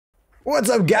What's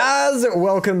up, guys?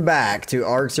 Welcome back to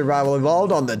Ark Survival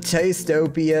Evolved on the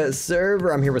Tastopia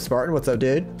server. I'm here with Spartan. What's up,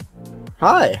 dude?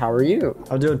 Hi, how are you?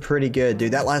 I'm doing pretty good,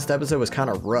 dude. That last episode was kind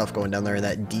of rough going down there in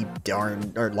that deep,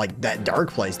 that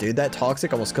dark place, dude. That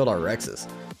toxic almost killed our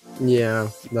Rexes. Yeah,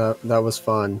 that was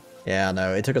fun. Yeah,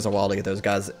 no, it took us a while to get those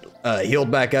guys healed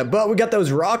back up, but we got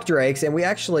those rock drakes, and we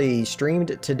actually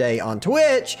streamed today on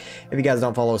Twitch. If you guys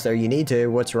don't follow us there, you need to.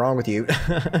 What's wrong with you?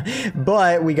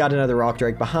 But we got another rock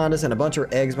drake behind us and a bunch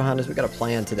of eggs behind us. We got a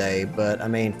plan today, but I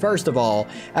mean, first of all,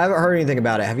 I haven't heard anything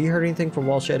about it. Have you heard anything from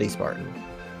Walshetty, Spartan?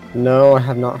 No, I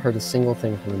have not heard a single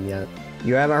thing from him yet.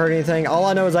 You haven't heard anything? All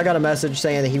I know is I got a message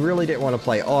saying that he really didn't want to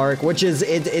play Ark, which is,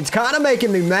 it's kind of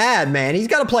making me mad, man. He's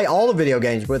got to play all the video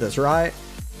games with us, right?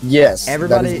 Yes,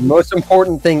 everybody, that is the most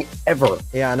important thing ever.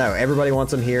 Yeah, I know. Everybody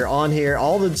wants him here, on here.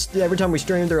 Every time we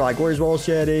stream, they're like, "Where's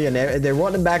Walshetty?" And they're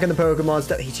wanting him back in the Pokemon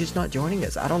stuff. He's just not joining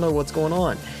us. I don't know what's going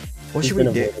on. What should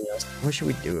we do? What should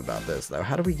we do about this, though?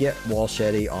 How do we get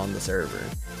Walshetty on the server?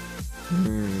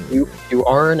 You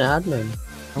are an admin.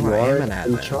 Oh, I am an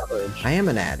admin. I am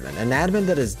an admin. An admin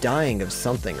that is dying of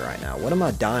something right now. What am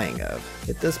I dying of?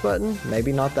 Hit this button?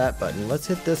 Maybe not that button. Let's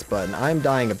hit this button. I'm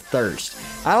dying of thirst.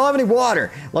 I don't have any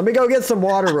water. Let me go get some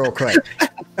water real quick.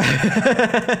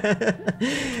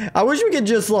 I wish we could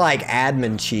just like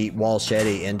admin cheat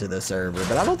Walshetty into the server,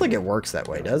 but I don't think it works that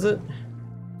way, does it?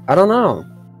 I don't know.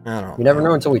 I don't You never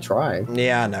know until we try.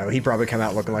 Yeah, I know. He'd probably come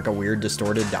out looking like a weird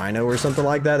distorted dino or something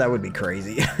like that. That would be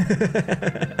crazy.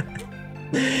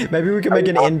 Maybe we can make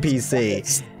an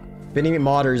NPC. If any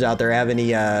modders out there have any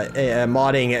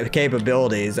modding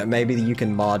capabilities, maybe you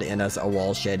can mod in us a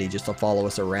Walshetty just to follow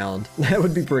us around. That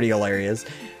would be pretty hilarious.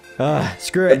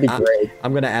 Screw it.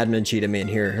 I'm gonna admin cheat him in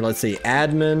here. Let's see.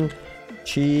 Admin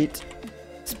cheat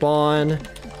spawn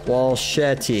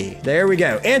Walshetty. There we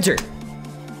go. Enter.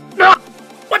 No!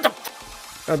 What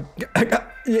the?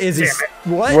 Is he?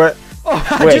 What? What? Oh,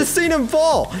 I just seen him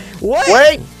fall. What?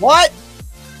 Wait. What?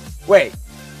 Wait.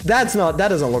 That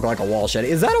doesn't look like a Walshetty.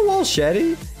 Is that a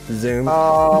Walshetty? Zoom.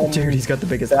 Dude, he's got the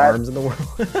biggest arms in the world.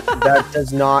 That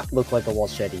does not look like a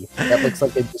Walshetty. That looks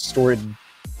like a distorted...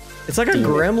 It's like a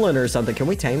gremlin or something. Can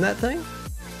we tame that thing?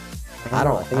 I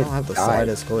don't have the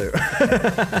slightest clue.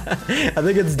 I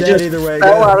think it's dead either way. It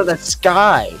fell out of the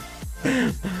sky.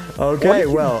 Okay,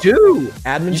 well.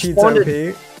 Admin cheats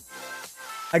OP.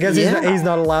 I guess he's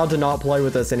not allowed to not play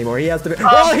with us anymore. He has to be.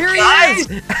 Oh, here guys,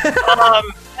 he is!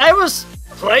 I was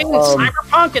playing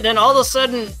Cyberpunk, and then all of a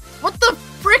sudden, what the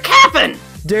frick happened?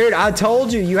 Dude, I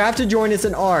told you have to join us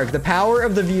in Ark. The power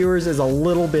of the viewers is a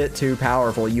little bit too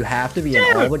powerful. You have to be in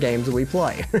all the games that we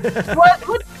play.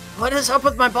 What is up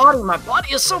with my body? My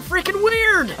body is so freaking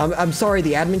weird. I'm sorry,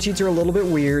 the admin cheats are a little bit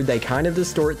weird. They kind of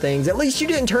distort things. At least you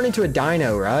didn't turn into a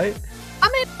dino, right? I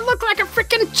mean, it looked like a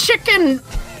freaking chicken.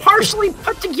 Partially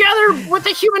put together with a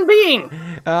human being.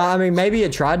 I mean, maybe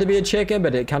it tried to be a chicken,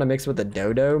 but it kind of mixed with a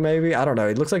dodo, maybe? I don't know.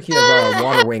 It looks like you have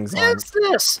water wings on. What's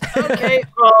this? Okay,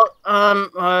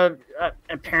 well,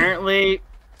 apparently...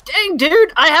 Dang,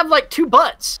 dude, I have like 2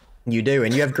 butts. You do,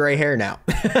 and you have gray hair now.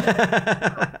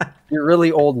 You're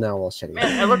really old now, Walshetty.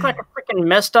 Man, I look like a freaking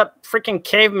messed up freaking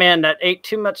caveman that ate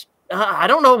too much... I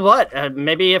don't know what.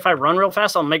 Maybe if I run real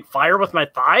fast, I'll make fire with my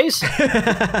thighs?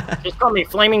 Just call me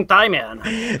Flaming Thigh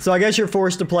Man. So I guess you're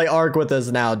forced to play Ark with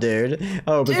us now, dude.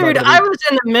 Oh, dude, I was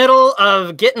in the middle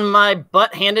of getting my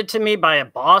butt handed to me by a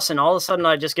boss, and all of a sudden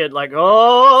I just get like,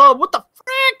 oh, what the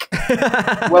frick?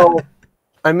 Well,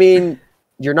 I mean,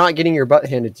 you're not getting your butt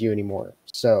handed to you anymore,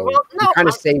 so it kind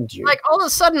of saved you. Like, all of a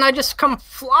sudden I just come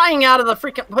flying out of the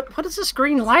freaking... What is this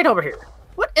green light over here?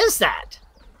 What is that?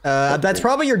 That's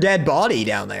probably your dead body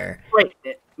down there.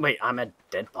 Wait, I'm a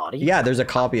dead body? Yeah, there's a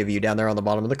copy of you down there on the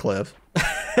bottom of the cliff.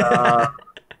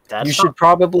 You should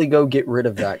probably go get rid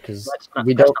of that, because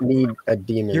we don't need a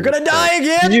demon. You're gonna die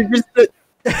again!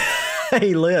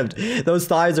 He lived. Those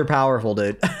thighs are powerful,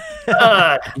 dude.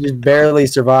 You just barely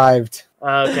survived.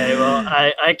 Okay, well,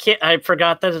 I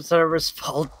forgot that there was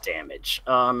fall damage.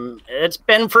 It's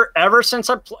been forever since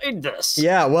I played this.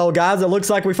 Yeah, well, guys, it looks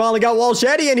like we finally got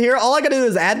Walshetty in here. All I gotta do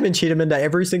is admin cheat him into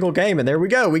every single game, and there we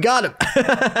go. We got him.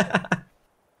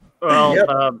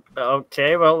 Well,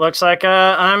 okay, well, it looks like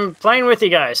I'm playing with you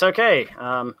guys. Okay,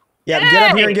 yeah, get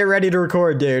up here and get ready to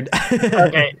record, dude.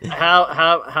 Okay,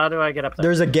 how do I get up there?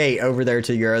 There's a gate over there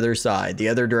to your other side, the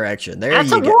other direction. There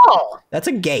That's you go. That's a wall. That's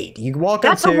a gate. You can walk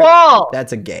That's up to. That's a wall.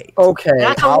 That's a gate. Okay,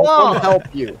 I'll come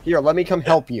help you. Here, let me come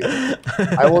help you.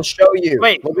 I will show you.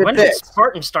 Wait, when did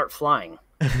Spartan start flying?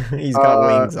 He's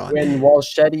got wings on. When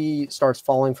Walshetty starts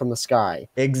falling from the sky.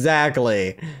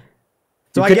 Exactly.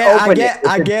 So I guess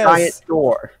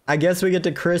we get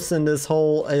to christen this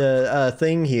whole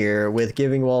thing here with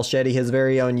giving Walshetty his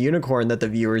very own unicorn that the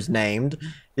viewers named.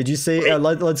 Did you see?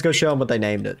 Let's go show them what they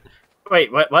named it.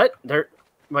 Wait, what?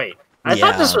 Wait. I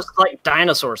thought this was like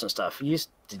dinosaurs and stuff.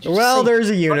 There's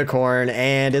a unicorn,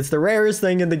 and it's the rarest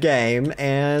thing in the game.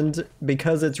 And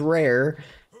because it's rare,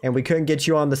 and we couldn't get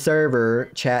you on the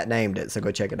server, chat named it. So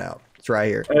go check it out. It's right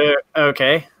here.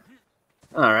 Okay.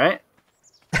 All right.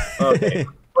 Okay.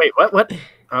 Wait, what?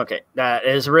 Okay, that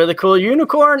is a really cool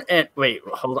unicorn. And wait,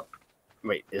 hold on.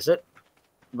 Wait, is it?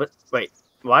 Wait,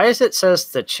 why is it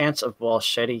says the chance of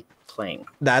Walshetty playing?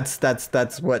 That's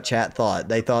what chat thought.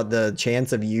 They thought the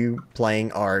chance of you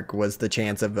playing Ark was the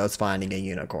chance of us finding a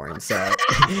unicorn. So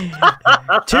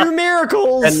 2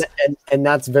 miracles. And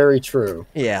that's very true.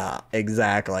 Yeah,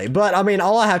 exactly. But I mean,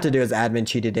 all I have to do is admin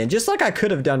cheat it in, just like I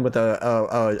could have done with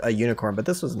a unicorn. But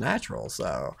this was natural,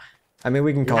 so I mean,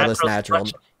 we can call this natural.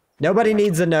 Nobody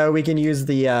needs to know. We can use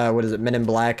the what is it, Men in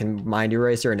Black and Mind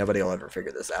Eraser, and nobody will ever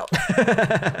figure this out.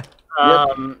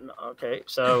 Okay,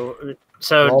 so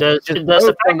does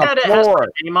the fact that it has my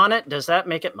name on it, does that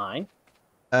make it mine?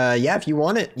 Yeah, if you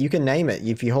want it, you can name it.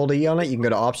 If you hold E on it, you can go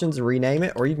to options and rename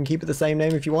it, or you can keep it the same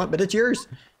name if you want, but it's yours.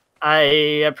 I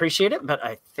appreciate it, but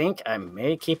I think I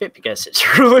may keep it because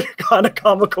it's really kind of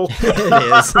comical. It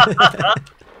is. Like,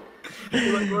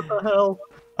 what the hell?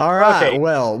 All right, okay.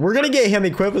 Well, we're going to get him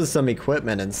equipped with some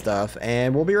equipment and stuff,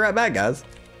 and we'll be right back, guys.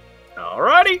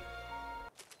 Alrighty.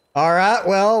 All right,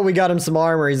 well, we got him some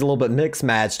armor. He's a little bit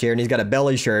mixed-matched here, and he's got a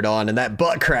belly shirt on and that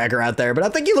butt cracker out there, but I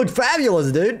think you look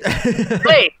fabulous, dude.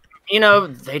 Hey, you know,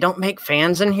 they don't make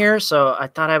fans in here, so I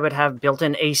thought I would have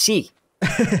built-in AC.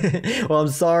 Well, I'm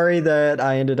sorry that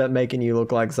I ended up making you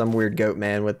look like some weird goat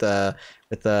man with a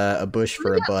bush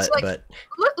for a butt, like, but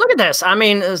look at this. I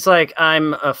mean, it's like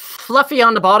I'm fluffy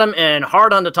on the bottom and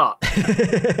hard on the top.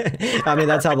 I mean,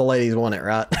 that's how the ladies want it,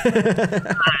 right?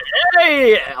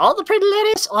 Hey, all the pretty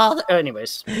ladies. Well,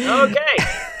 anyways, okay.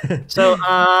 So,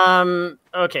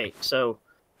 okay, so,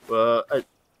 all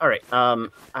right.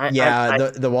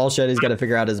 The Walshetty's got to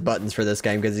figure out his buttons for this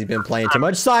game because he's been playing too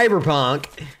much Cyberpunk.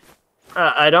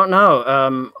 I don't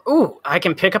know. Ooh, I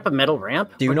can pick up a metal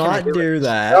ramp. Do not do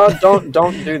that. No,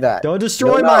 don't do that. Don't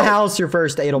destroy my house. Your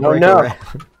first Adel breaker.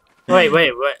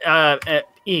 Wait.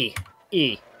 E.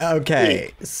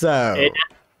 Okay, so.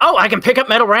 I can pick up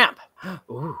metal ramp.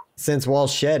 Ooh. Since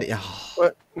Walshetty,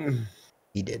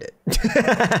 he did it.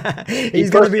 He's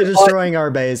gonna be destroying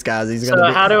our base, guys. He's gonna.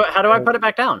 So how do I put it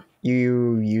back down?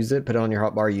 You use it, put it on your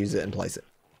hotbar, use it, and place it.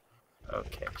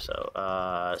 Okay,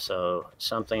 so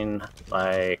something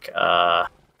like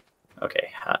okay,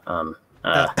 and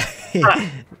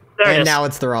now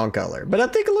it's the wrong color, but I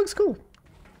think it looks cool.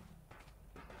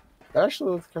 That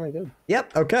actually looks kind of good.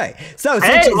 Yep. Okay. So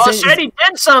Walshetty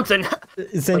did something.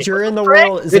 Since you're in the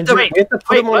world,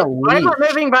 why am I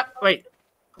moving back? Wait,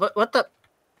 what the?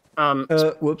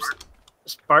 Whoops.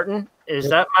 Spartan, is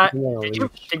that my?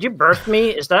 Did you birth me?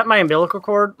 Is that my umbilical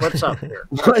cord? What's up here?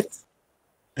 What?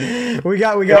 We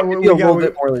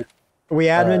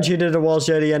admin cheated a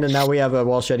Walshetty in, and now we have a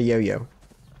Walshetty yo-yo.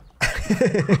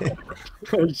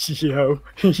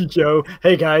 Yo,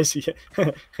 hey guys.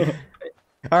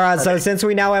 All right, so since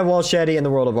we now have Walshetty in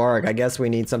the world of Ark, I guess we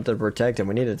need something to protect him.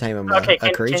 We need to tame him a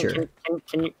creature. All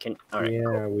right,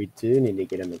 yeah, we do need to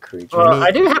get him a creature. Well, I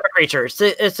do have a creature.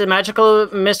 It's a magical,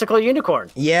 mystical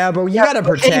unicorn. Yeah, but you gotta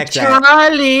protect that.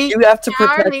 Charlie! You have to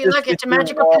protect Charlie, look, it's a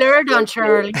magical Pleurodon,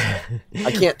 Charlie.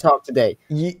 I can't talk today.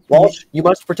 Walsh, you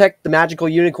must protect the magical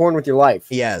unicorn with your life.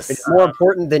 Yes. It's more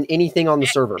important than anything on the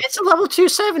server. It's a level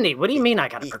 270. What do you mean I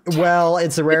gotta protect? Well,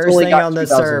 it's the rarest thing on the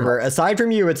server. Aside from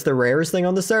you, it's the rarest thing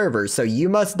on the server, so you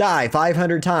must die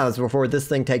 500 times before this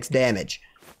thing takes damage.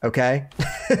 Okay?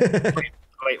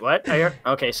 Wait, what?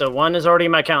 Okay, so 1 is already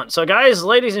in my count. So guys,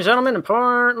 ladies and gentlemen,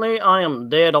 apparently I am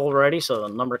dead already, so the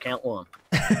number count 1.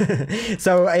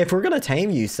 So if we're gonna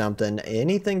tame you something,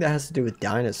 anything that has to do with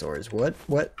dinosaurs, what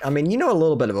I mean, you know a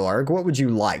little bit of Ark. What would you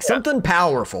like? Something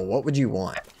powerful. What would you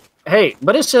want? Hey,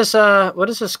 what is this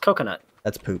coconut?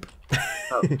 That's poop.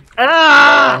 Oh.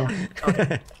 Ah!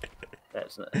 Okay.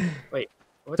 That's not, wait.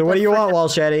 So what do you want,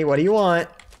 Walshetty? What do you want?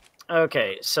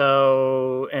 Okay,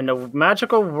 so in the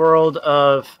magical world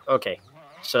of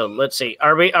so let's see.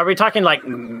 Are we talking like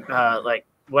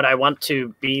what I want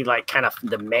to be like kind of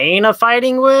the main of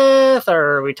fighting with,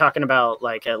 or are we talking about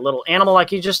like a little animal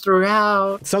like you just threw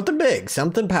out? Something big,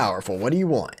 something powerful. What do you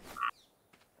want?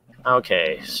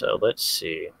 Okay, so let's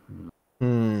see.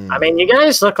 I mean, you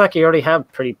guys look like you already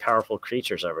have pretty powerful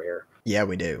creatures over here. Yeah,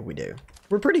 we do.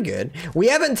 We're pretty good. We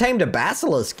haven't tamed a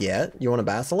basilisk yet. You want a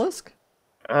basilisk?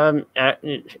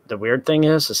 The weird thing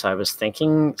is I was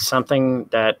thinking something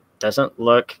that doesn't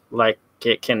look like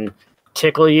it can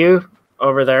tickle you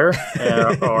over there,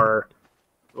 or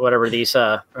whatever these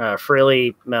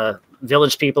frilly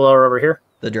village people are over here.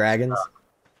 The dragons.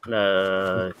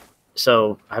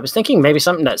 So I was thinking maybe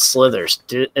something that slithers.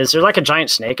 Is there like a giant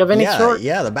snake of any sort?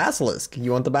 Yeah, the basilisk.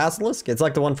 You want the basilisk? It's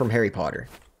like the one from Harry Potter.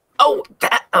 Oh,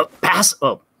 that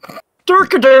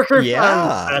Durka.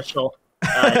 Yeah. Special.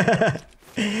 I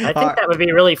think that would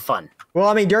be really fun. Well,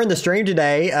 I mean, during the stream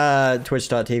today,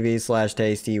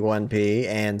 twitch.tv/tasty1p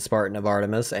and Spartan of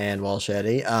Artemis and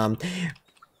Walshetty,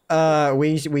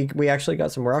 we actually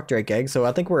got some rock drake eggs, so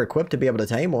I think we're equipped to be able to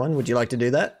tame one. Would you like to do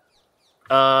that?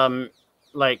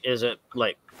 Like, is it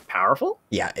like powerful?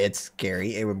 Yeah, it's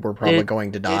scary. We're probably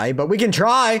going to die, but we can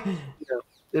try.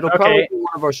 It'll probably be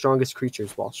one of our strongest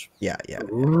creatures, Walsh. Yeah.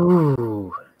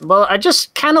 Ooh. Well, I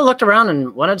just kind of looked around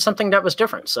and wanted something that was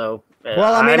different. So,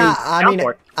 well, I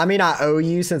mean, I owe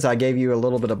you since I gave you a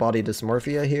little bit of body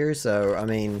dysmorphia here. So, I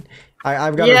mean,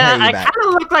 I've got to pay you back. I kind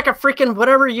of look like a freaking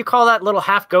whatever you call that little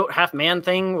half goat, half man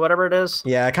thing, whatever it is.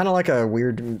 Yeah, kind of like a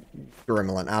weird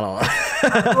gremlin. I don't know.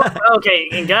 Okay,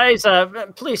 and guys,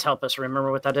 please help us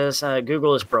remember what that is.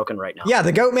 Google is broken right now. Yeah,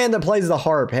 the goat man that plays the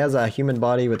harp has a human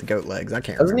body with goat legs. I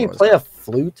can't remember. Doesn't he play a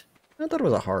flute? I thought it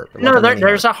was a harp. No,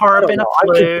 there's a harp and a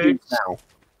flute.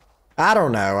 I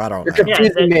don't know. You're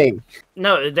confusing me.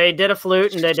 No, they did a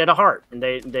flute and they did a harp, and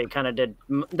they kind of did.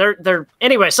 They're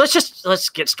anyways. Let's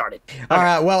get started. All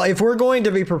right. Well, if we're going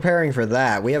to be preparing for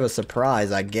that, we have a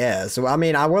surprise, I guess. So, I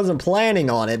mean, I wasn't planning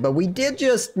on it, but we did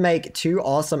just make 2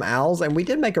 awesome owls, and we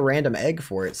did make a random egg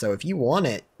for it. So, if you want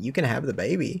it, you can have the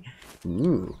baby.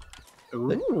 Ooh.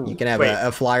 You can have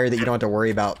a flyer that you don't have to worry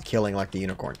about killing like the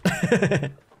unicorn.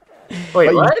 Wait,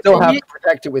 but what? You still have to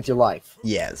protect it with your life.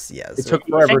 Yes. It took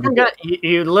forever.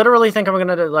 You literally think I'm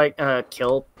gonna like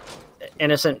kill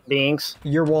innocent beings?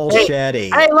 You're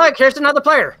Walshetty. Hey, look, here's another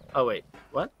player. Oh wait,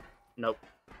 what? Nope.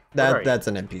 That's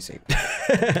an NPC.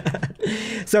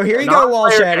 So here you go,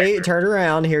 Walshetty. Turn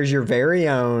around. Here's your very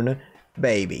own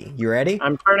baby. You ready?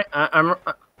 I'm turning. I'm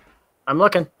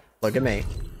looking. Look at me.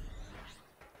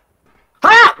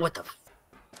 Ah! What the?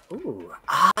 Ooh,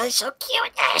 it's so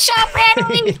cute. It's so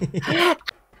pretty.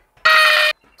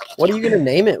 What are you gonna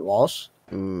name it, Walsh?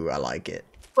 Ooh, I like it.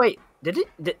 Wait, wait,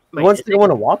 wants to want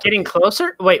to walk. Getting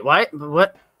closer? Wait, why?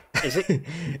 What is it?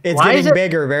 It's getting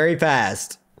bigger very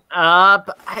fast.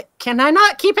 Can I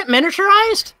not keep it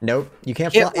miniaturized? Nope, you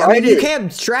can't. I mean, you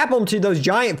can't strap them to those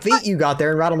giant feet you got there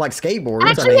and ride them like skateboards.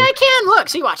 Actually, I can. Look,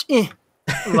 see, watch.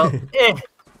 Well,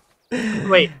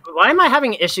 Wait, why am I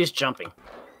having issues jumping?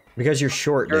 Because you're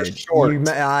short, You're dude. short.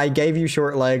 I gave you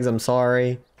short legs. I'm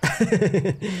sorry.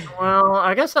 Well,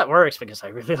 I guess that works because I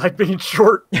really like being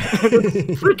short.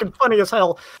 It's freaking funny as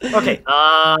hell. Okay,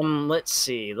 let's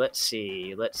see.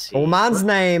 Well, mine's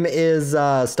name is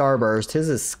Starburst. His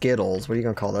is Skittles. What are you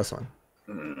gonna call this one?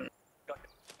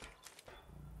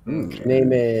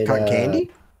 Name it Cotton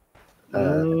candy?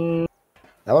 That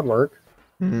would work.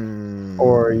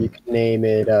 Or you could name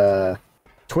it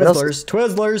Twizzlers.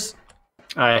 Twizzlers.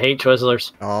 I hate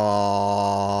Twizzlers.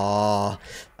 Aww.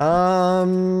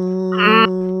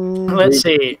 Let's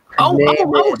see.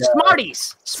 Oh,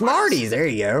 Smarties. Smarties. There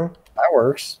you go. That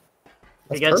works.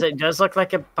 Because it does look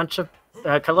like a bunch of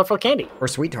colorful candy. Or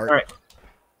Sweetheart. All right.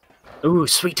 Ooh,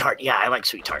 Sweetheart. Yeah, I like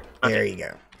Sweetheart. Okay. There you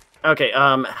go. Okay,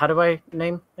 how do I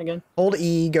name again? Hold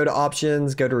E, go to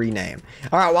options, go to rename.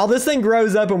 All right, while this thing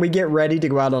grows up and we get ready to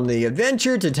go out on the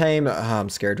adventure to tame... I'm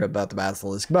scared about the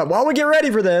basilisk. But while we get ready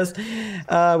for this,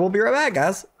 we'll be right back,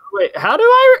 guys. Wait, how do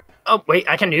I... Oh, wait,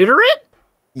 I can neuter it?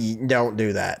 Don't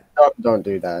do that. Don't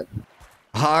do that.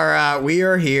 All right, we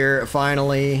are here,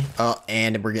 finally. Oh,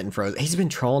 and we're getting frozen. He's been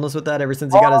trolling us with that ever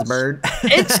since he got his bird.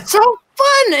 It's so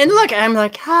fun! And look, I'm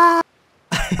like, All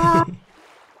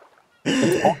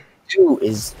you do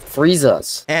is freeze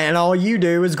us. And all you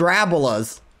do is grapple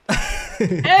us.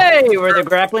 Hey, we're the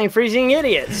grappling freezing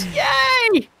idiots.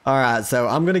 Yay! All right, so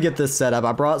I'm going to get this set up.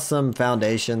 I brought some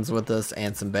foundations with us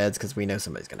and some beds because we know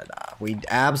somebody's going to die. We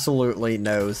absolutely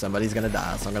know somebody's going to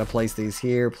die. So I'm going to place these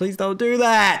here. Please don't do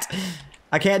that.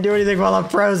 I can't do anything while I'm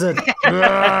frozen.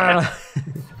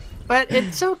 But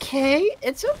it's okay.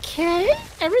 It's okay.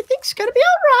 Everything's going to be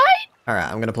all right. All right,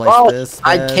 I'm going to place this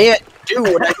bed. I can't do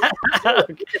what I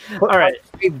All right.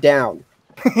 down.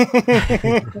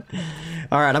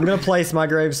 All right, I'm going to place my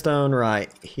gravestone right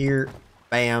here.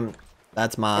 Bam.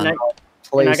 That's mine. And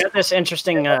I got this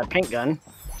interesting paint gun.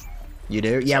 You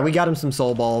do? Yeah, we got him some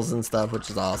soul balls and stuff, which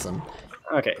is awesome.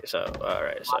 Okay, so, all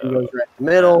right. So, Goes right in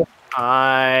the middle.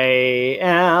 I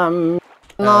am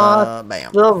not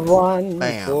bam. the one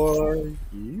Bam. for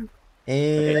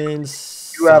And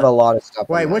You have a lot of stuff.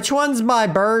 wait, which one's my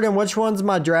bird and which one's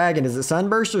my dragon? Is it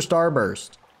Sunburst or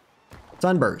Starburst?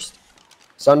 Sunburst.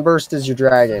 Sunburst is your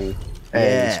dragon, and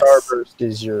Yes. Starburst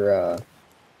is your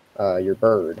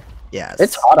bird. Yes.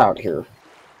 It's hot out here.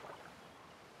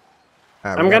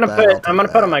 Right, I'm gonna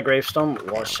put on my gravestone.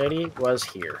 Walshetty was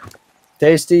here.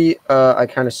 Tasty, I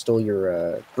kind of stole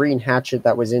your green hatchet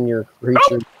that was in your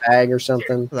creature bag or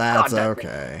something. That's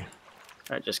okay.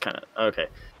 I just kind of okay.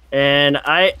 And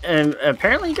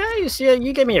apparently, guys, yeah,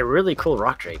 you gave me a really cool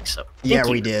rock drake. So Yeah,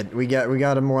 we did. We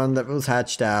got him one that was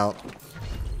hatched out.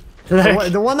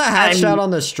 The one that hatched out on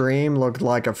the stream looked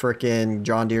like a freaking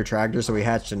John Deere tractor, so we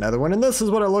hatched another one, and this is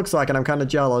what it looks like, and I'm kind of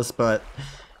jealous, but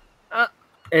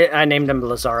I named him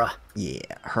Lazara. yeah,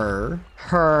 her.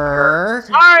 Sorry,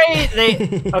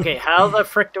 okay. How the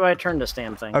frick do I turn this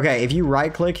damn thing? Okay, if you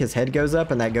right click, his head goes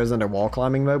up, and that goes into wall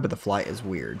climbing mode, but the flight is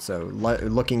weird. So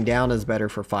looking down is better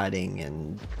for fighting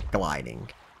and gliding.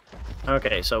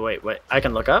 Okay, so wait, I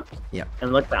can look up. Yep.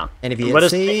 And look down. And if you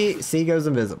hit C goes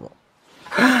invisible.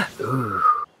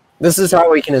 This is how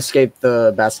we can escape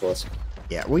the basilisk.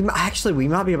 Yeah, we might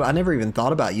be able. I never even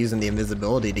thought about using the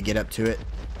invisibility to get up to it.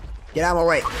 Get out of my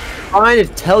way. Trying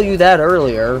to tell you that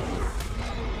earlier.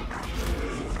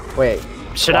 Wait.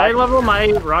 Should I level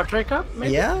my rock drake up?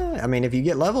 Maybe? Yeah, I mean, if you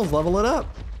get levels, level it up.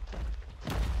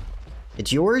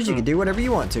 It's yours. You can do whatever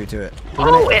you want to it.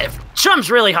 Oh, it jumps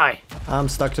really high. I'm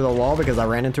stuck to the wall because I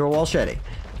ran into a wall shetty.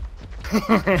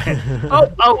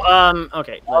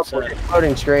 Okay.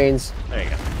 Floating screens. There you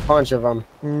go. Bunch of them.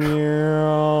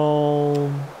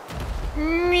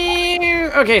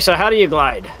 Okay, so how do you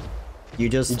glide? You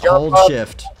just jump hold up,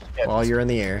 shift while you're in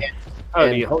the air. Oh,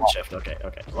 do you hold shift? Okay.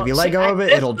 If you let go of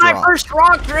it, it'll This is drop. my first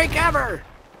rock drake ever.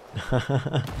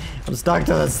 I'm stuck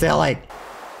to the ceiling.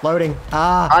 Loading.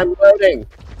 I'm loading.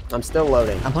 I'm still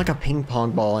loading. I'm like a ping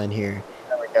pong ball in here.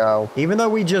 There we go. Even though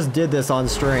we just did this on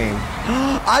stream,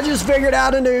 I just figured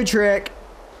out a new trick.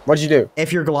 What'd you do?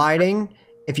 If you're gliding,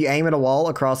 if you aim at a wall,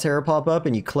 a crosshair will pop up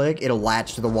and you click, it'll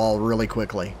latch to the wall really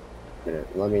quickly.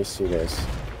 Let me see this.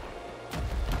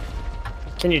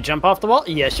 Can you jump off the wall?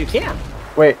 Yes, you can.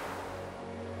 Wait.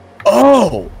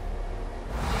 Oh!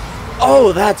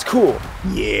 Oh, that's cool.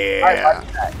 Yeah. I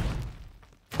like that.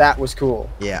 That was cool.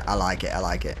 Yeah, I like it. I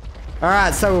like it. All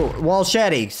right, so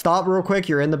Walshetty, stop real quick.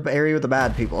 You're in the area with the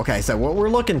bad people. Okay, so what we're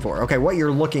looking for, okay, what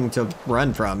you're looking to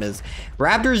run from is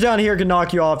raptors down here can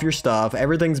knock you off your stuff.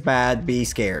 Everything's bad. Be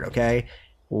scared, okay?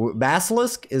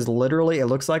 Basilisk is literally, it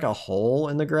looks like a hole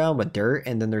in the ground with dirt,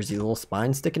 and then there's these little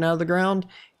spines sticking out of the ground.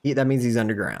 That means he's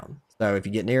underground. So if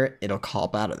you get near it, it'll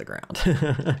hop out of the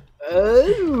ground.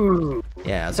 Oh.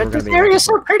 Yeah, so but this area is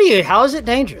so pretty. How is it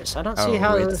dangerous? I don't see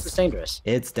how this is dangerous.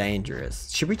 It's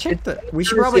dangerous. Should we check the? We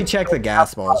should probably check the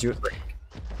gas balls.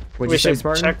 Would you say,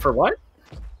 Spartan? Check for what?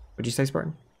 Would you say,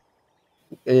 Spartan?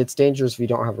 It's dangerous if you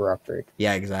don't have a rock drake.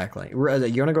 Yeah, exactly. You want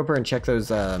to go up here and check those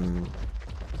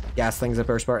gas things up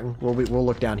there, Spartan? We'll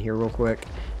look down here real quick.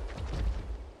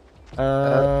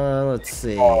 Let's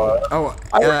see. Oh,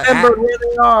 I remember where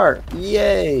they are.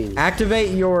 Yay!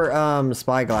 Activate your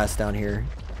spyglass down here,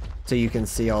 so you can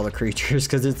see all the creatures,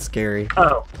 because it's scary.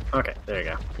 Oh, okay. There you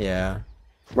go. Yeah.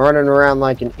 I'm running around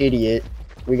like an idiot.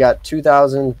 We got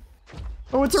 2,000.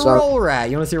 Oh, it's a roll rat.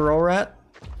 You want to see a roll rat?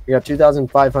 We got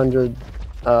 2,500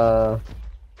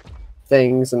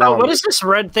 things. And oh, what is this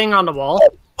red thing on the wall?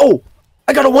 Oh,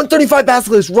 I got a 135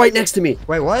 basilisk right next to me.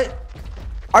 Wait, what?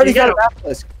 I already got a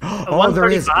basilisk. Oh, there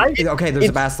is. Okay, there's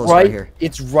a basilisk right here.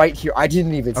 It's right here. I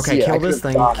didn't even see it. Okay, kill this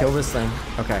thing. Kill this thing.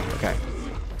 Okay, okay.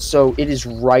 So it is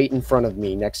right in front of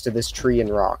me, next to this tree and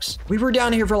rocks. We were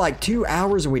down here for like 2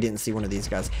 hours and we didn't see one of these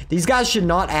guys. These guys should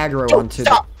not aggro onto.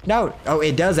 No. Oh,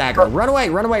 it does aggro. Run away!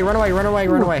 Run away! Run away! Run away!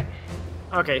 Run away!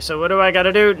 Okay, so what do I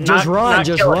gotta do? Just run!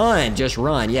 Just run! Just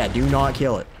run! Yeah, do not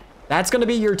kill it. That's gonna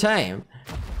be your tame.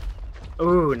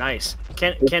 Ooh, nice.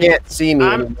 Can't see me.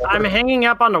 I'm hanging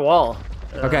up on the wall.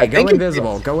 Okay, go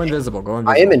invisible. Go invisible. Go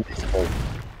invisible. I am invisible.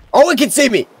 Oh, it can see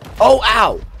me. Oh,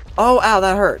 ow. Oh, ow,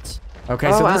 that hurts.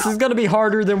 Okay, so this is gonna be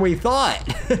harder than we thought.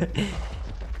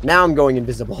 Now I'm going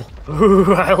invisible.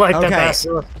 Ooh, I like that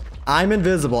basilisk. I'm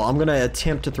invisible. I'm gonna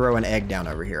attempt to throw an egg down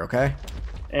over here. Okay.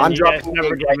 And I'm dropping an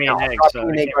egg right now. I'm dropping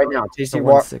an egg right now. Tasty,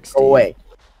 go away.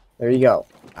 There you go.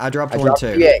 I dropped one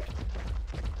too. The egg.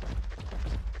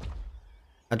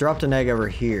 I dropped an egg over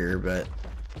here, but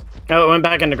oh, it went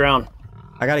back in the ground.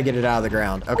 I gotta get it out of the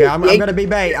ground. Okay, I'm gonna be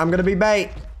bait. I'm gonna be bait.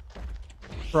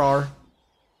 Roar.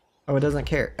 Oh, it doesn't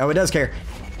care. Oh, it does care.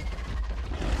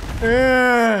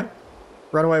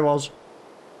 Run away, Walsh.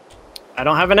 I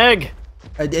don't have an egg.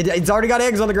 It's already got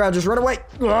eggs on the ground. Just run away.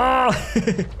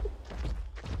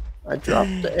 I I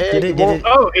dropped the egg.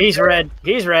 Oh, he's red.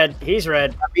 He's red. He's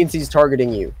red. That means he's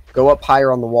targeting you. Go up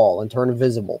higher on the wall and turn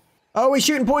invisible. Oh, he's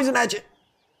shooting poison at you.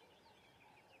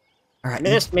 All right.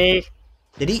 Missed me.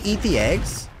 Did he eat the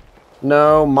eggs?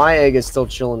 No, my egg is still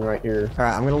chilling right here. All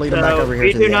right, I'm gonna lead him back over here.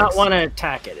 We to the do not eggs. want to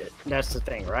attack it. That's the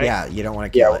thing, right? Yeah, you don't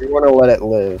want to kill it. Yeah, we want to let it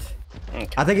live. Okay.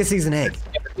 I think it sees an egg.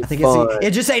 I think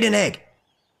it just ate an egg.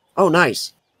 Oh,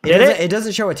 nice. It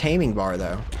doesn't show a taming bar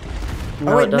though.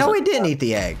 No, oh wait, no, it didn't eat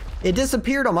the egg. It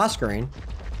disappeared on my screen.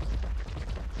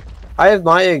 I have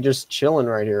my egg just chilling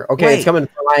right here. Okay, it's coming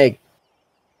from my egg.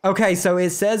 Okay, so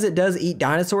it says it does eat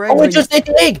dinosaur eggs. Oh, it just ate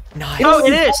the egg. Nice. Oh,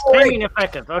 it is taming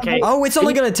effective. Okay. Oh, it's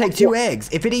only gonna take 2 eggs.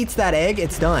 If it eats that egg,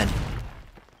 it's done.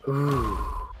 Ooh.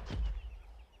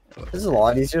 This is a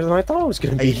lot easier than I thought it was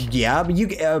gonna be. Yeah, but you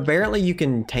apparently you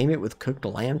can tame it with cooked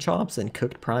lamb chops and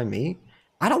cooked prime meat.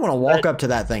 I don't want to walk up to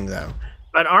that thing though.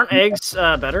 But aren't eggs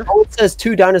better? Oh, it says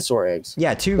 2 dinosaur eggs.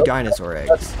 Yeah, 2 dinosaur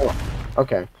eggs.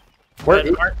 Okay. Where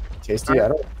is Aren't- Tasty? I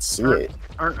don't see it.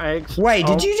 Aren't eggs? Wait,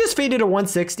 did you just feed it a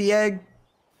 160 egg?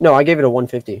 No, I gave it a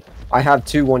 150. I have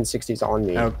 2 160s on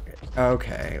me.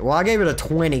 Okay. Well, I gave it a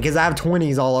 20 because I have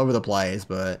 20s all over the place,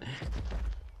 but...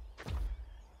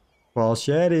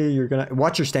 Walshetty, you're gonna...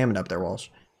 Watch your stamina up there, Walsh.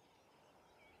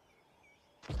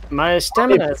 My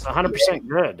stamina is 100%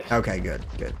 good. Okay, good.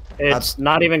 It's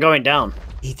not even going down.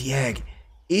 Eat the egg.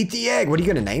 Eat the egg. What are you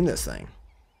gonna name this thing?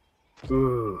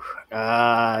 Ooh.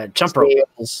 Jump rope.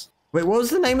 Wait, what was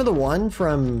the name of the one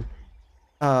from...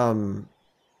 Harry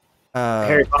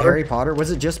Potter? Harry Potter?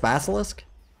 Was it just Basilisk?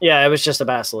 Yeah, it was just a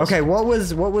basilisk. Okay, what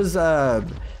was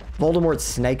Voldemort's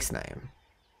snake's name?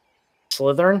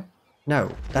 Slytherin?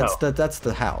 No, that's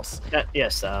the house.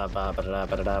 Yes.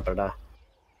 Nakita.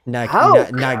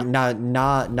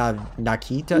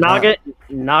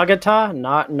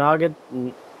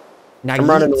 Nagata? I'm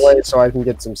running away so I can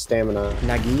get some stamina.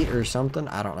 Nagit or something?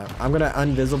 I don't know. I'm gonna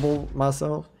invisible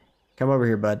myself. Come over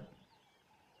here, bud.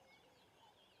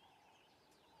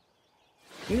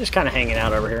 You're just kind of hanging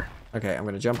out over here. Okay, I'm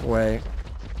gonna jump away.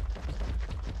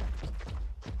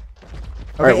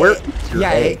 Alright, where?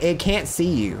 Yeah, it can't see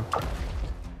you.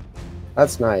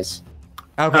 That's nice.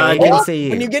 Okay, it can see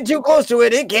you. When you get too close to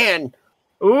it, it can.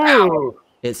 Ooh. Ow.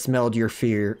 It smelled your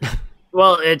fear.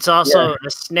 Well, it's also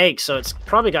a snake, so it's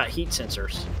probably got heat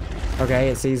sensors. Okay,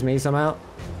 it sees me somehow.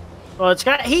 Well, it's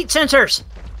got heat sensors.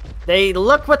 They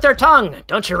look with their tongue.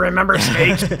 Don't you remember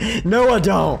snakes? No, I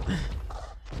don't.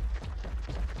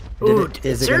 Ooh,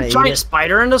 is there a giant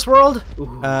spider in this world?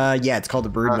 Ooh. Yeah, it's called the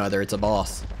Brood Mother. It's a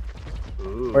boss.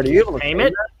 Ooh. Are you able to tame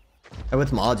it? And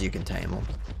with mods, you can tame them.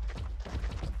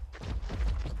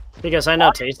 Because I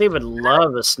know Tasty would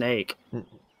love a snake.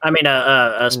 I mean,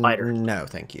 a spider. No,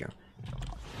 thank you.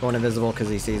 Going invisible because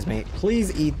he sees me.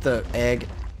 Please eat the egg.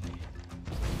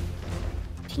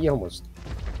 He almost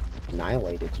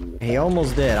annihilated you. He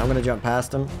almost did. I'm gonna jump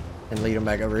past him and lead him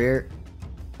back over here.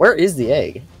 Where is the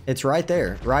egg? It's right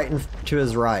there, right to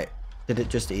his right. Did it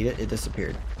just eat it? It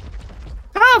disappeared.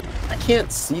 Ah, I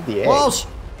can't see the egg. Walsh,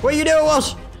 what are you doing,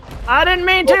 Walsh? I didn't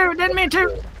mean to. Didn't mean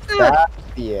to. That's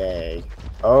the egg.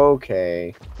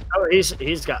 Okay. Oh,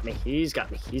 he's got me. He's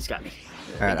got me. He's got me.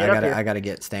 All right, I gotta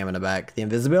get stamina back. The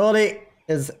invisibility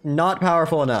is not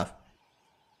powerful enough.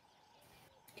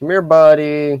 Come here,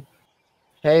 buddy.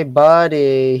 Hey,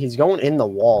 buddy. He's going in the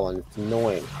wall and it's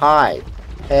annoying. Hi.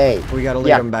 Hey. We gotta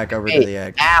lead him back over to the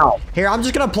egg. Ow. Here, I'm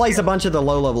just gonna place a bunch of the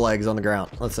low-level eggs on the ground.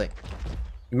 Let's see.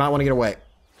 You might want to get away.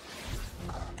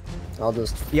 I'll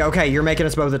just... Yeah, okay, you're making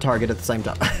us both a target at the same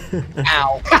time.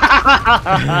 Ow.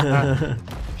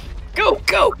 Go.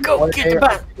 Get the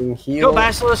back. Go,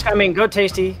 Basilisk. I mean, go,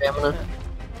 Tasty. Stamina.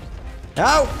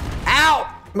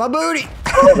 Ow! My booty!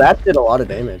 Oh, that did a lot of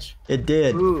damage. It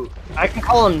did. Ooh, I can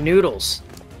call them Noodles.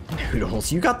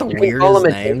 Noodles, you got the You can call weirdest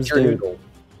him a names, nature dude. noodle.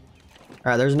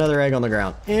 Alright, there's another egg on the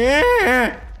ground.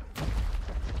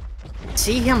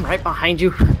 See him right behind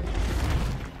you.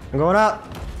 I'm going up.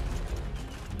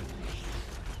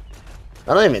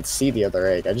 I don't even see the other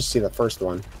egg. I just see the first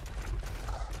one.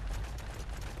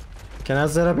 Can I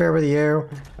sit up here with you?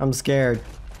 I'm scared.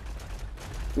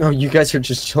 No, you guys are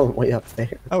just chilling way up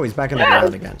there. Oh, he's back in the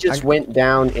ground again. He just went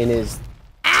down in his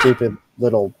stupid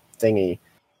little thingy.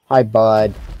 Hi,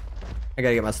 bud. I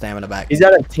gotta get my stamina back. He's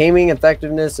at a taming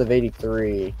effectiveness of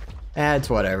 83. It's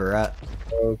whatever, right?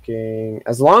 Okay.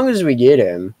 As long as we get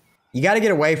him. You gotta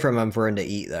get away from him for him to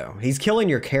eat, though. He's killing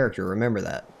your character, remember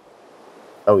that.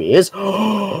 Oh, he is?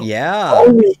 Yeah.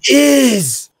 Oh, he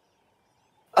is!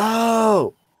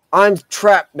 Oh, I'm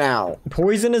trapped now.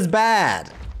 Poison is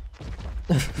bad.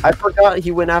 I forgot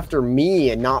he went after me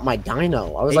and not my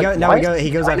dino. I was He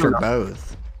goes after dino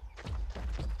both.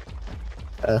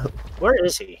 not- Where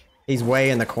is he? He's way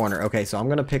in the corner. Okay, so I'm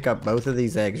gonna pick up both of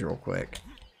these eggs real quick.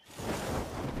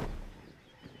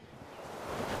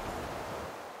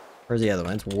 Where's the other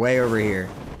one? It's way over here.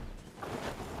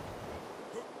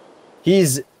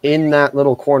 He's in that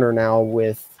little corner now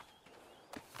with...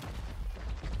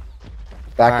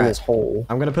 Back in his hole.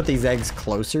 I'm gonna put these eggs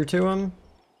closer to him.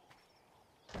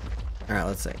 Alright,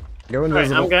 let's see. Go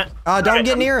invisible. Right, don't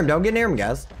get near him. Don't get near him,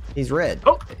 guys. He's red.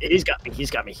 Oh, he's got me.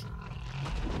 He's got me.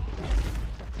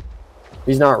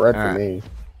 He's not red for me.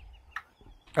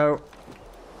 Oh.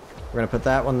 We're gonna put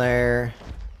that one there.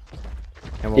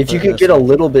 And if you could get a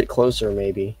little bit closer,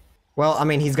 maybe. Well, I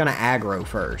mean, he's gonna aggro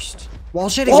first. Wall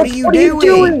Shitty, what are you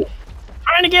doing?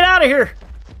 Trying to get out of here.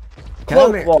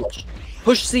 Cloak Walsh.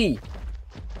 Push C.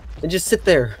 And just sit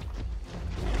there.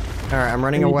 Alright, I'm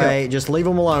running away. Just leave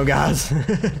him alone, guys.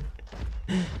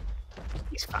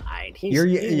 He's fine.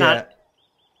 He's not...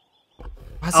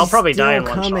 Why's I'll he probably die in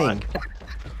still one coming? shot.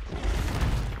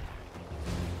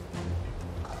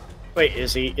 Wait,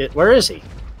 is he... Where is he?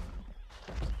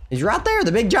 He's right there,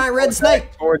 the big giant red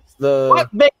snake. Towards the...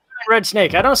 What big giant red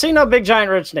snake? I don't see no big giant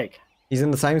red snake. He's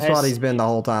in the same spot he's been the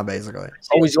whole time, basically.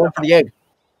 Oh, he's going for the egg.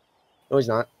 No, he's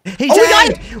not. He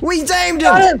tamed! We tamed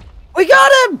him! We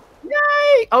got him!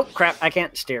 Yay! Oh, crap. I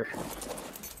can't steer.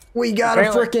 We got a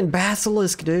freaking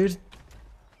basilisk, dude.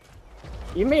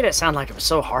 You made it sound like it was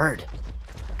so hard.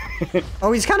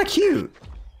 Oh, he's kind of cute.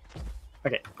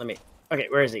 Okay, let me... Okay,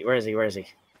 where is he? Where is he? Where is he?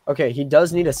 Okay, he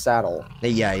does need a saddle.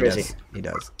 Yeah, he does. He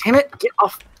does. Damn it! Get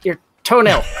off your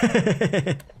toenail!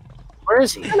 Where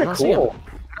is he? Kinda cool.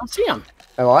 I don't see him.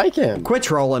 I like him. Quit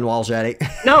trolling, Walshetty.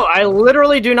 No, I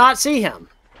literally do not see him.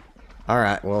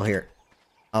 Alright, well, here.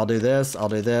 I'll do this. I'll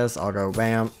do this. I'll go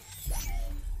bam.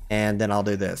 And then I'll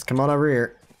do this. Come on over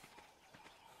here.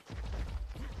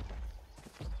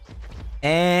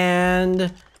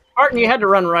 And... Martin, you had to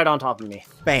run right on top of me.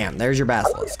 Bam. There's your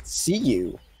basilisk. See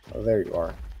you. Oh, there you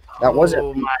are. That wasn't...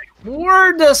 Oh my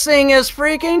word, this thing is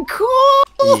freaking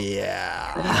cool!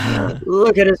 Yeah.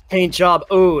 Look at his paint job.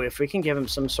 Oh, if we can give him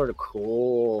some sort of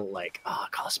cool, like,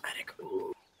 cosmetic.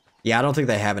 Ooh. Yeah, I don't think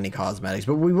they have any cosmetics,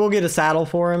 but we will get a saddle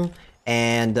for him,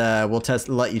 and we'll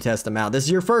let you test them out. This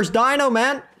is your first dino,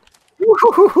 man.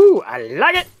 Woo-hoo-hoo-hoo. I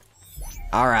like it.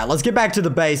 All right, let's get back to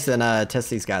the base and test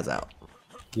these guys out.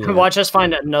 Yeah. Watch us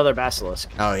find another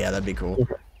basilisk. Oh, yeah, that'd be cool.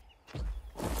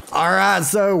 All right,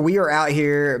 so we are out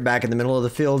here back in the middle of the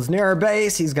fields near our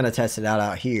base. He's going to test it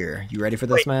out here. You ready for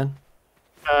this, man?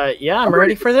 Yeah, I'm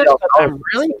ready for this, but I'm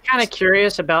really kind of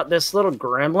curious about this little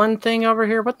gremlin thing over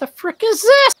here. What the frick is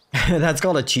this? That's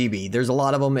called a chibi. There's a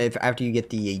lot of them. After you get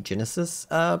the Genesis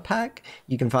pack,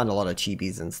 you can find a lot of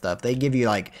chibis and stuff. They give you,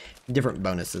 like, different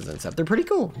bonuses and stuff. They're pretty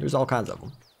cool. There's all kinds of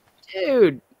them.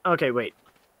 Dude. Okay, wait.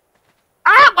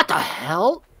 Ah, what the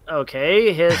hell?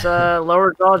 Okay, his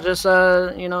lower jaw just,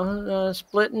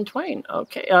 split in twain.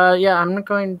 Okay, yeah, I'm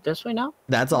going this way now.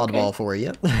 That's oddball for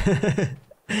you.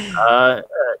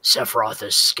 Sephiroth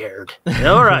is scared.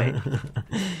 All right.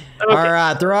 Okay. All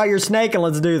right, throw out your snake and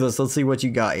let's do this. Let's see what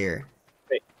you got here.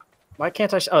 Wait, why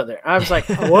can't I? Oh, there. I was like,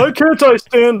 why can't I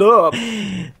stand up?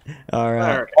 All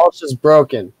right. Walsh is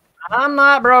broken. I'm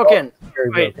not broken.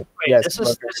 Wait, yes,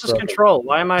 this is control.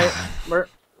 Why am I?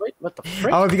 Wait, what the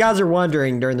frick? Oh, if you guys are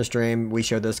wondering, during the stream, we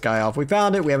showed this guy off. We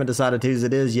found it. We haven't decided whose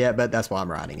it is yet, but that's why I'm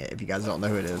riding it. If you guys don't know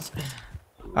who it is.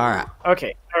 All right.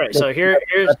 Okay. All right. So here's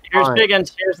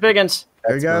Biggins. Here's Biggins.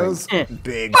 There he goes.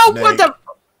 Big oh, snake. what the?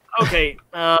 Okay.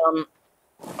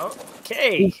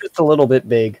 Okay. He's just a little bit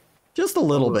big. Just a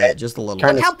little bit. Just a little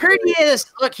bit. Look how pretty he is.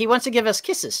 Look, he wants to give us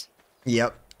kisses.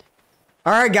 Yep.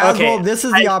 All right, guys. Okay. Well, this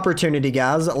is the opportunity,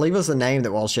 guys. Leave us a name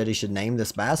that Walshetty should name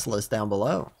this basilisk down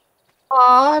below.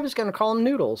 I was going to call him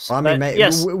Noodles. Well, I mean,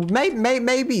 yes.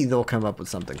 maybe they'll come up with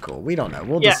something cool. We don't know.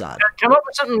 We'll decide. Come up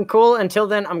with something cool. Until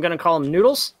then, I'm going to call him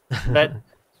Noodles. But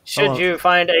should you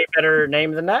find a better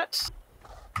name than that?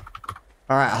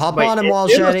 All right, hop on him,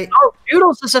 Walshetty. Oh,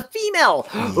 Noodles is a female.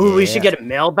 Ooh, we should get a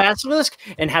male basilisk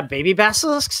and have baby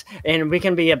basilisks, and we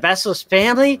can be a basilisk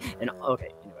family. And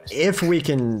okay, anyways. If we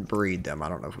can breed them, I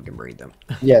don't know if we can breed them.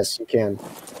 Yes, you can.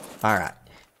 All right.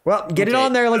 Well, get it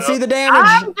on there. Let's see the damage.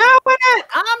 I'm doing it.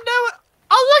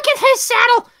 Oh, look at his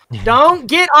saddle. Don't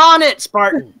get on it,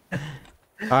 Spartan.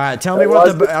 All right, tell me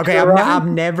what the... Okay, I've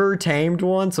never tamed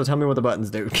one, so tell me what the buttons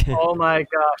do. Oh my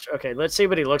gosh. Okay, let's see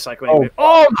what he looks like when he moves.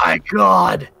 Oh my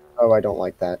god. Oh, I don't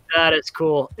like that. That is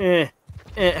cool. Hey,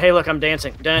 look, I'm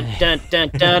dancing. Dun, dun, dun,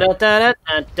 dun, dun, dun,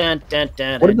 dun, dun, dun,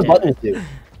 dun, what did the buttons do?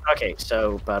 Okay,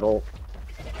 so battle.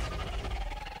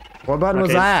 What button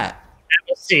was that?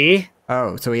 Let's see.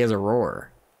 Oh, so he has a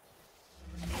roar.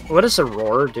 What does the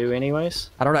roar do, anyways?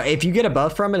 I don't know. If you get a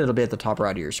buff from it, it'll be at the top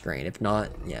right of your screen. If not,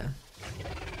 yeah.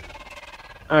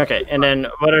 Okay, and then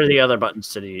what are the other buttons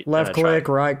to do? Left click,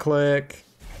 right click.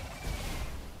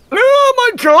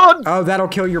 Oh my god! Oh, that'll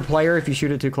kill your player if you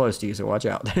shoot it too close to you, so watch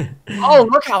out. Oh,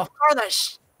 look how far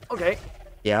that's... Okay.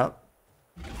 Yep.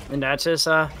 And that's his,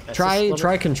 that's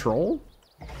Try control.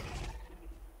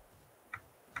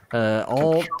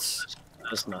 Alt.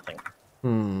 That's nothing.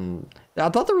 I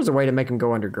thought there was a way to make him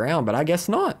go underground, but I guess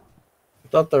not. I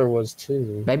thought there was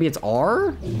too. Maybe it's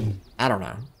R? I don't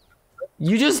know.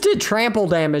 You just did trample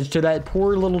damage to that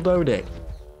poor little Dodick.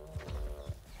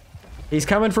 He's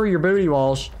coming for your booty,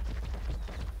 Walsh.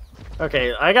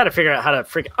 Okay, I gotta figure out how to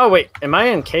freak... Oh, wait, am I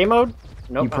in K mode?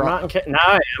 Nope, I'm not in K... No,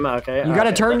 I am, okay. You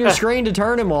gotta turn your screen to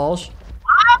turn him, Walsh.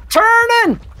 I'm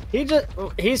turning!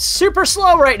 He's super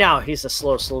slow right now. He's a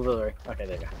slow delivery. Okay,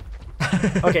 there you go.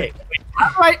 Okay,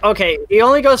 wait, okay, he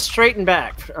only goes straight and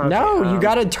back. Okay, no, you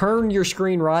gotta turn your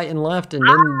screen right and left and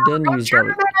then use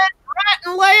W. Right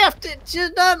and left, it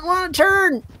just doesn't want to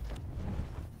turn.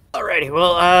 Alrighty,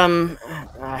 well,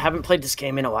 I haven't played this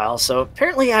game in a while, so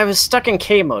apparently I was stuck in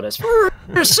K mode as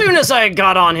soon as I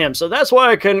got on him, so that's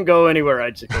why I couldn't go anywhere.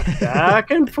 I just go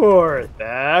back and forth,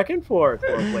 back and forth.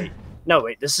 Or wait, no,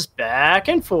 wait, this is back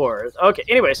and forth. Okay,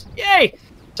 anyways, yay!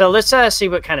 So let's see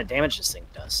what kind of damage this thing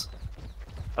does.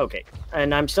 Okay,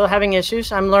 and I'm still having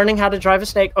issues. I'm learning how to drive a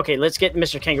snake. Okay, let's get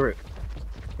Mr. Kangaroo.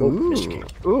 Ooh. Mr. Kangaroo.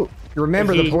 Ooh.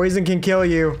 Remember, the poison can kill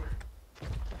you.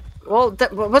 Well,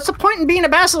 what's the point in being a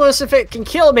basilisk if it can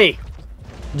kill me?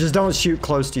 Just don't shoot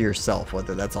close to yourself with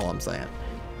it. That's all I'm saying.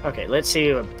 Okay, let's see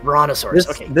a brontosaurus.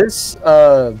 This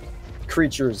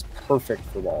creature is perfect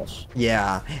for Walsh.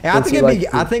 Yeah, and I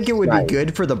think it would be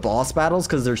good for the boss battles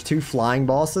because there's 2 flying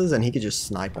bosses and he could just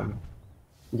snipe them.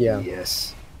 Yeah.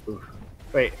 Yes. Ooh.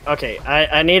 Wait. Okay.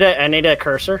 I need a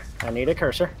cursor. I need a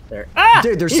cursor. There. Ah!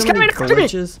 Dude, there's so many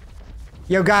glitches.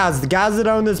 Yo, guys, the guys that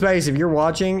own this base, if you're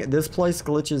watching, this place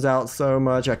glitches out so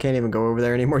much, I can't even go over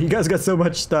there anymore. You guys got so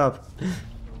much stuff.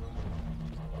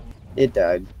 It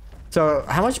died. So,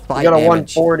 how much bite damage? You got a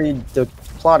damage? 140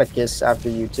 Diplodocus after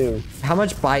you, too. How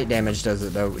much bite damage does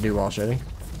it do while shooting?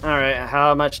 Alright,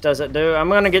 how much does it do? I'm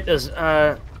gonna get this,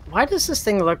 why does this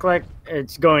thing look like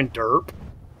it's going derp?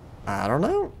 I don't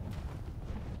know.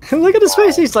 Look at his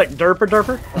face, he's like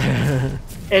derper.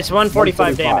 It's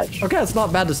 145 damage. Okay, it's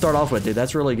not bad to start off with, dude.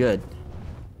 That's really good.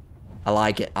 I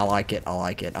like it. I like it. I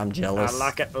like it. I'm jealous. I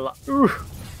like it a lot. Ooh.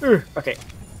 Okay.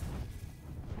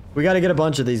 We got to get a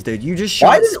bunch of these, dude. You just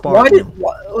shot Spartan.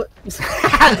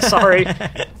 Sorry.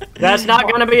 That's not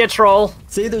going to be a troll.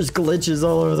 See, there's glitches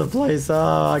all over the place. Oh,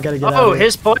 I got to get out Oh, of here.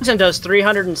 his poison does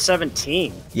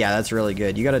 317. Yeah, that's really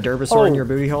good. You got a Derpasaur in your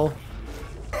booty hole?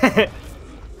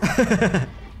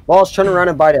 Walsh, turn around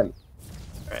and bite him.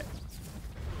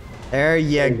 There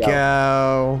you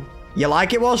go. You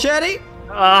like it, Walshetti?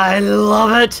 I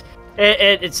love it.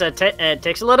 It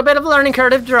takes a little bit of a learning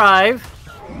curve to drive.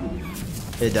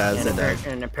 It does. It does.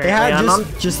 And apparently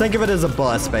just think of it as a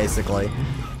bus, basically.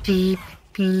 Beep,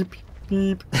 beep,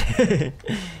 beep.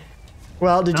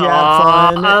 Well, did you have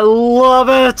fun? I love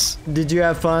it. Did you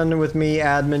have fun with me,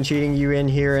 admin, cheating you in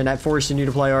here and forcing you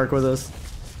to play Ark with us?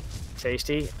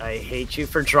 Tasty, I hate you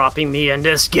for dropping me in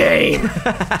this game.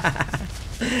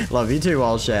 Love you too,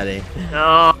 Walshetti.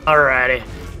 Alrighty.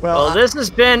 Well, this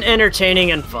has been entertaining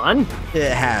and fun.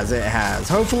 It has, it has.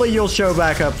 Hopefully you'll show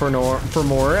back up for more.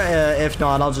 If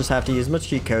not, I'll just have to use my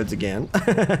cheat codes again.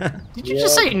 Did you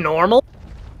just say normal?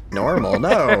 Normal?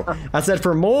 No. I said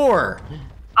for more.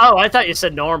 Oh, I thought you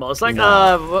said normal. It's like,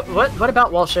 no. What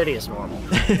about Walshetti is normal?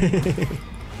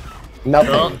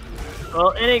 Nothing.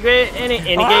 Well, any case,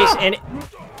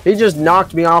 he just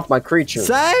knocked me off my creature.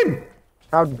 Same.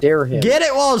 How dare him? Get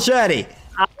it, Walshetti.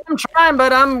 I'm trying,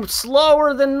 but I'm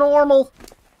slower than normal.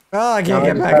 Oh, I can't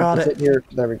get back on it. Here.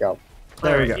 There we go.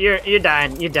 There we go. You're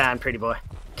dying. You're dying, pretty boy.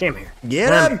 Come here.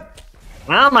 Get him.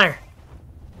 Come here.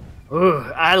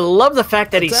 Ooh, I love the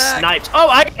fact that he snipes. Oh,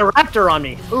 I got a raptor on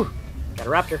me. Ooh, got a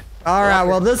raptor. All right,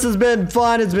 well, this has been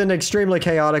fun. It's been extremely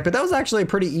chaotic, but that was actually a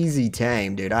pretty easy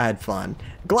tame, dude. I had fun.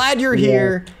 Glad you're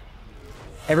here.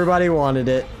 Everybody wanted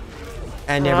it,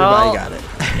 and everybody got it.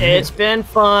 It's been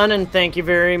fun, and thank you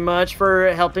very much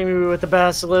for helping me with the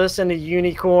basilisk and the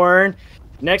unicorn.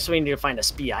 Next, we need to find a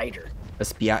spider. A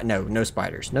spider? No, no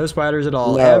spiders. No spiders at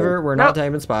all. Ever. We're not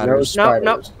taming spiders. No.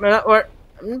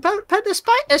 But the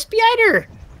spider.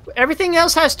 Everything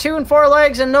else has 2 and 4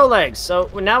 legs and no legs. So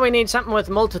now we need something with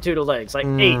multitude of legs, like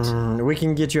 8. We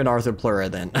can get you an Arthropleura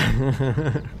then.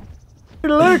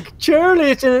 Look,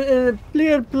 Charlie, it's a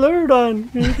blurred on.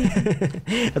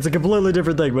 That's a completely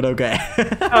different thing, but okay.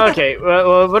 Okay,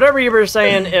 well, whatever you were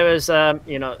saying, it was,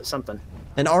 you know, something.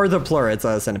 And are the plur, it's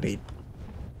a centipede.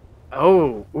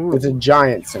 Oh, ooh. It's a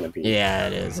giant centipede. Yeah,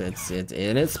 it is. It's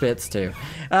and it spits too.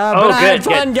 Oh, But I had good,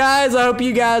 fun, good. guys. I hope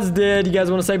you guys did. You guys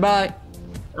want to say bye?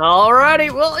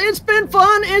 Alrighty, well, it's been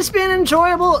fun. It's been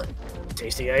enjoyable.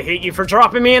 Tasty, I hate you for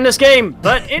dropping me in this game.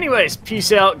 But anyways,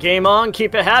 peace out, game on.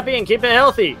 Keep it happy and keep it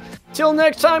healthy. Till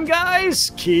next time,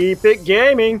 guys, keep it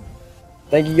gaming.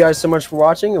 Thank you guys so much for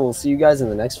watching, and we'll see you guys in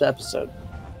the next episode.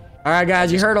 All right,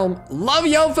 guys, you heard them. Love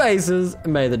your faces.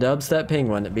 May the dubstep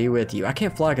penguin be with you. I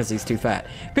can't fly because he's too fat.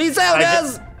 Peace out,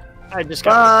 guys. I just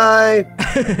got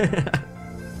Bye.